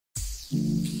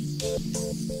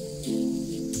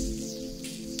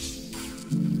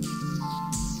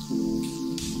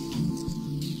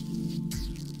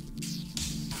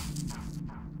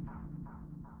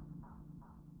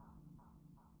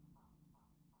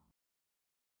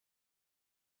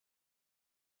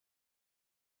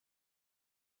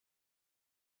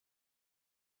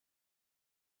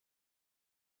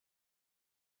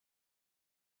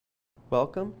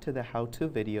Welcome to the how-to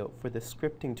video for the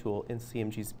scripting tool in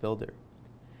CMG's Builder.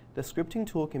 The scripting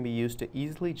tool can be used to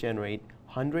easily generate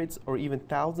hundreds or even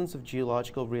thousands of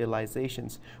geological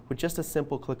realizations with just a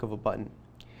simple click of a button.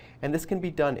 And this can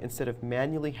be done instead of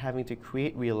manually having to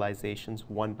create realizations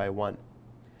one by one.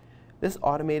 This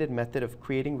automated method of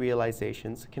creating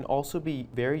realizations can also be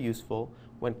very useful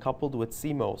when coupled with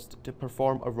CMOST to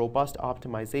perform a robust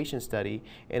optimization study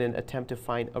in an attempt to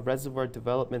find a reservoir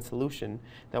development solution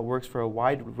that works for a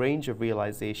wide range of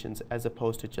realizations as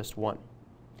opposed to just one.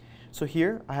 So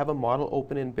here I have a model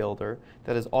open in Builder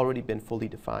that has already been fully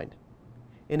defined.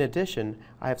 In addition,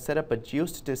 I have set up a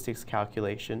geostatistics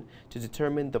calculation to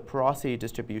determine the porosity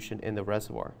distribution in the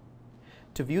reservoir.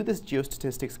 To view this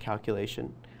geostatistics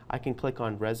calculation, I can click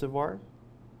on Reservoir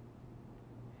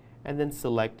and then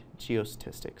select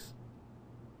Geostatistics.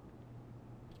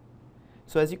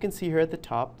 So as you can see here at the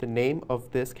top, the name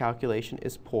of this calculation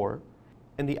is pore,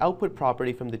 and the output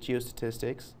property from the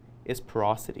geostatistics is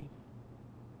porosity.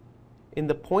 In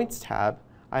the Points tab,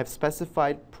 I have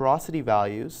specified porosity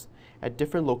values at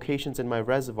different locations in my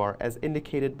reservoir as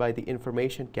indicated by the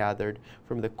information gathered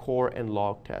from the core and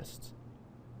log tests.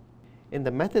 In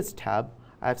the Methods tab,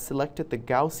 I have selected the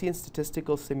Gaussian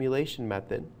statistical simulation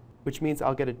method, which means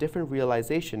I'll get a different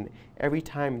realization every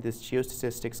time this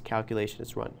geostatistics calculation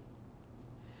is run.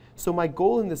 So my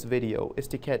goal in this video is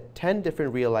to get 10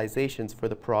 different realizations for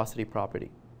the porosity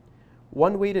property.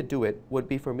 One way to do it would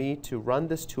be for me to run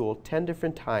this tool 10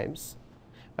 different times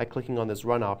by clicking on this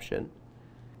Run option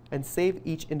and save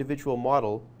each individual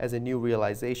model as a new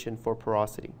realization for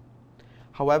porosity.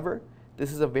 However,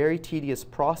 this is a very tedious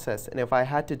process, and if I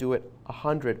had to do it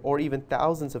 100 or even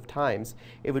thousands of times,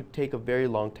 it would take a very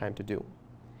long time to do.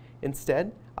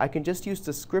 Instead, I can just use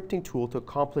the scripting tool to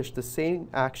accomplish the same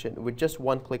action with just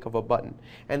one click of a button,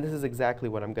 and this is exactly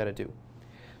what I'm going to do.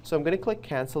 So I'm going to click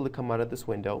Cancel to come out of this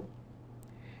window,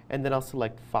 and then I'll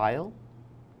select File,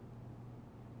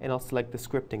 and I'll select the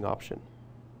scripting option.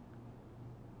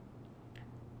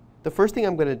 The first thing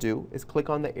I'm going to do is click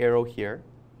on the arrow here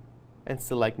and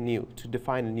select New to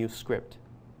define a new script.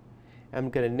 I'm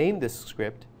going to name this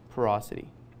script Porosity.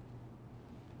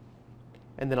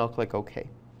 And then I'll click OK.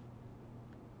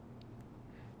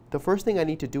 The first thing I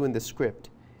need to do in this script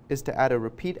is to add a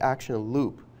repeat action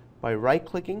loop by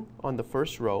right-clicking on the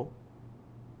first row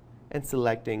and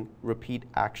selecting Repeat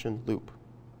Action Loop.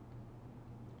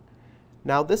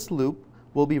 Now this loop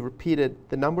will be repeated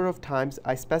the number of times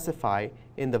I specify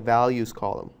in the Values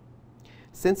column.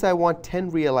 Since I want 10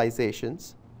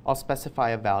 realizations, I'll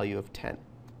specify a value of 10.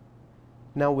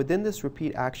 Now within this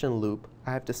repeat action loop,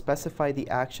 I have to specify the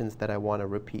actions that I want to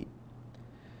repeat.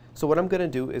 So what I'm going to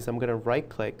do is I'm going to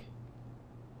right-click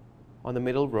on the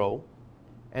middle row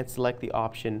and select the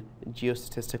option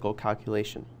Geostatistical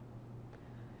Calculation.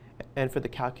 And for the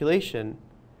calculation,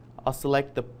 I'll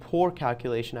select the pore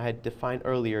calculation I had defined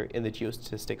earlier in the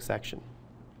geostatistics section.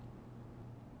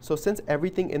 So since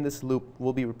everything in this loop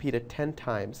will be repeated 10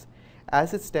 times,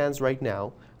 as it stands right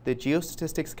now, the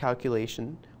geostatistics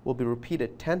calculation will be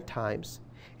repeated 10 times,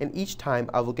 and each time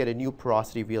I will get a new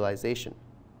porosity realization.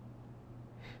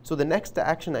 So the next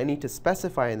action I need to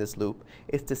specify in this loop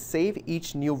is to save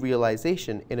each new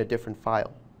realization in a different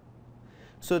file.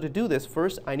 So to do this,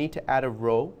 first I need to add a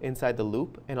row inside the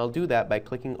loop, and I'll do that by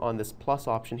clicking on this plus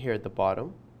option here at the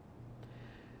bottom.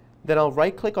 Then I'll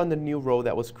right-click on the new row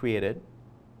that was created,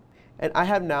 and I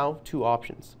have now two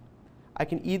options. I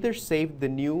can either save the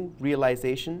new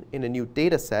realization in a new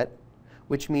data set,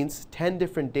 which means 10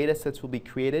 different data sets will be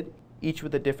created, each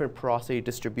with a different porosity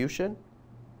distribution,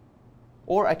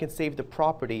 or I can save the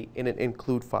property in an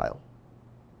include file.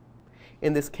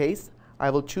 In this case, I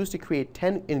will choose to create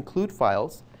 10 include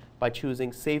files by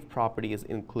choosing Save Property as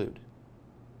Include.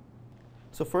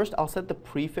 So first, I'll set the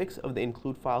prefix of the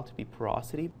include file to be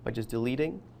porosity by just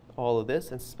deleting all of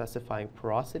this and specifying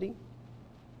porosity.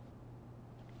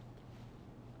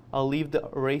 I'll leave the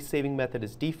array saving method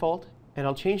as default, and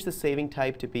I'll change the saving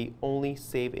type to be only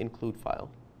Save Include File.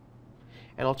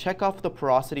 And I'll check off the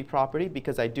porosity property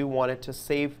because I do want it to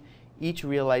save each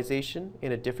realization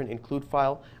in a different include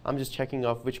file. I'm just checking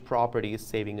off which property is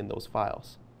saving in those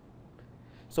files.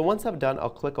 So once I'm done, I'll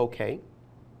click OK,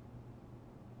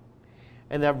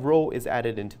 and that row is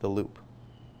added into the loop.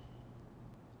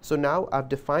 So now I've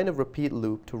defined a repeat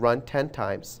loop to run 10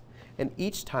 times, and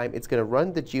each time it's going to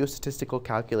run the geostatistical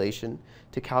calculation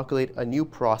to calculate a new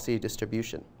porosity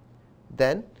distribution.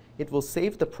 Then it will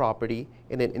save the property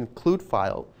in an include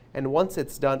file, and once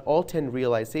it's done all 10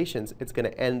 realizations, it's going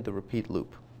to end the repeat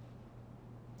loop.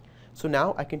 So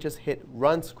now I can just hit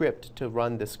run script to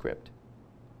run this script.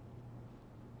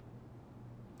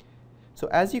 So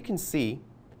as you can see,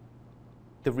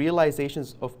 the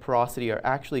realizations of porosity are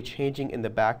actually changing in the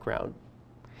background.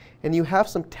 And you have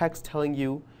some text telling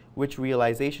you which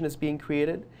realization is being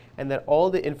created, and that all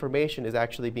the information is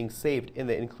actually being saved in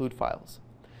the include files.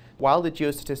 While the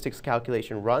geostatistics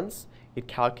calculation runs, it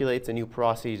calculates a new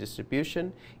porosity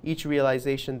distribution. Each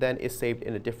realization then is saved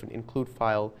in a different include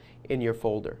file in your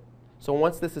folder. So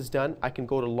once this is done, I can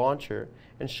go to Launcher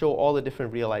and show all the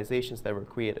different realizations that were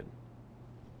created.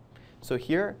 So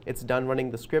here, it's done running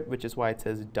the script, which is why it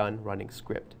says done running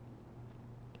script.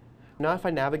 Now if I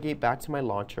navigate back to my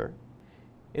Launcher,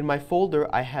 in my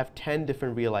folder, I have 10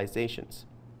 different realizations,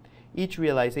 each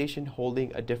realization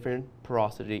holding a different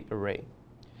porosity array.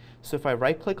 So if I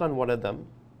right-click on one of them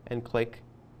and click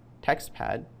Text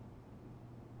Pad,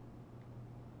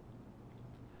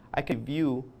 I can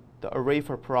view the array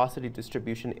for porosity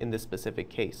distribution in this specific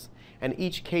case. And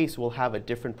each case will have a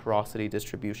different porosity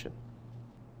distribution.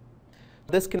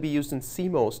 This can be used in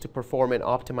CMOS to perform an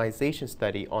optimization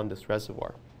study on this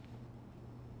reservoir.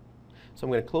 So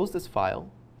I'm going to close this file.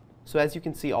 So as you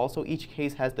can see also, each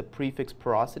case has the prefix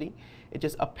porosity. It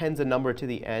just appends a number to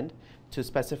the end to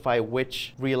specify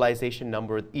which realization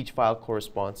number each file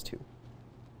corresponds to.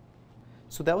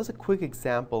 So that was a quick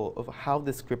example of how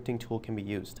this scripting tool can be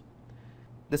used.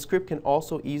 The script can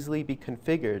also easily be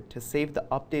configured to save the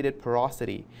updated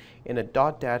porosity in a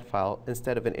 .dat file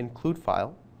instead of an include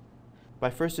file, by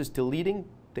first just deleting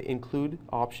the include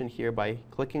option here by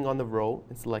clicking on the row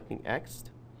and selecting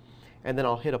X, and then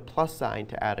I'll hit a plus sign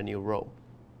to add a new row.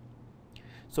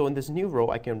 So in this new row,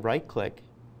 I can right-click,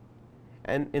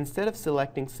 and instead of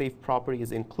selecting Save Property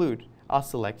as Include, I'll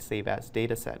select Save as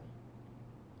Dataset.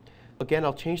 Again,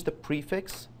 I'll change the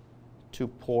prefix to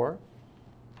por,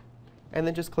 and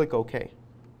then just click OK.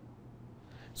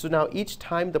 So now each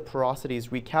time the porosity is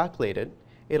recalculated,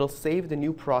 it'll save the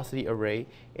new porosity array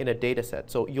in a dataset.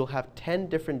 So you'll have 10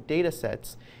 different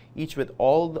datasets, each with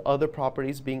all the other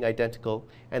properties being identical,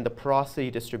 and the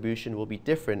porosity distribution will be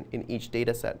different in each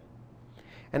dataset.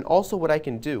 And also what I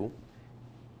can do,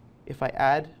 if I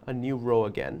add a new row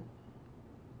again,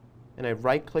 and I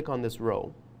right-click on this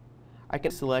row, I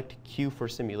can select Q for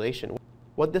simulation.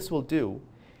 What this will do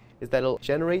is that it'll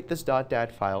generate this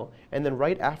 .dat file, and then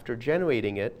right after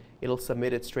generating it, it'll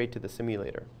submit it straight to the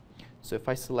simulator. So if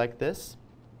I select this,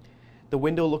 the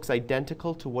window looks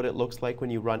identical to what it looks like when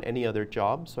you run any other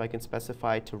job. So I can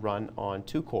specify to run on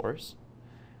 2 cores.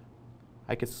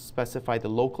 I can specify the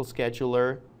local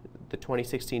scheduler, the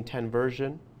 2016-10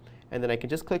 version, and then I can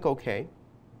just click OK.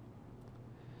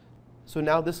 So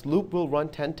now this loop will run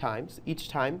 10 times, each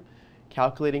time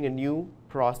calculating a new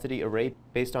porosity array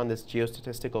based on this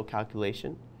geostatistical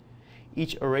calculation.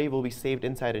 Each array will be saved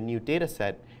inside a new data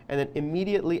set, and then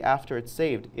immediately after it's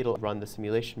saved, it'll run the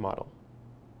simulation model.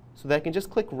 So that I can just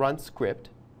click Run Script.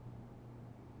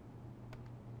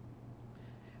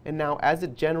 And now as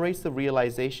it generates the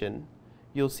realization,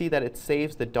 you'll see that it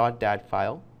saves the .dat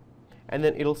file, and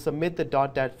then it'll submit the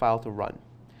 .dat file to run.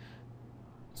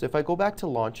 So if I go back to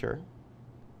Launcher,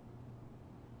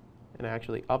 and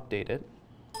actually update it,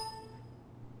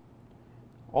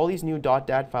 all these new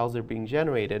 .dat files are being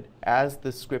generated as the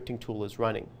scripting tool is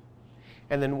running.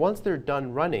 And then once they're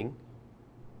done running,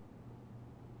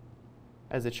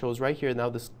 as it shows right here, now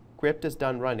the script is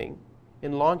done running.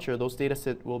 In Launcher, those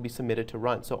datasets will be submitted to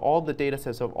run. So all the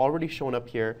datasets have already shown up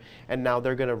here, and now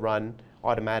they're going to run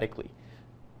automatically.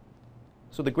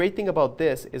 So the great thing about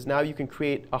this is now you can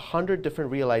create 100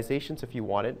 different realizations if you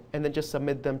wanted, and then just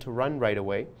submit them to run right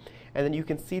away. And then you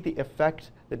can see the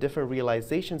effect the different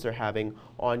realizations are having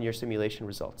on your simulation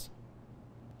results.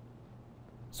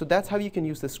 So that's how you can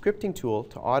use the scripting tool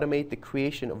to automate the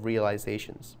creation of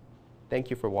realizations. Thank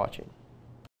you for watching.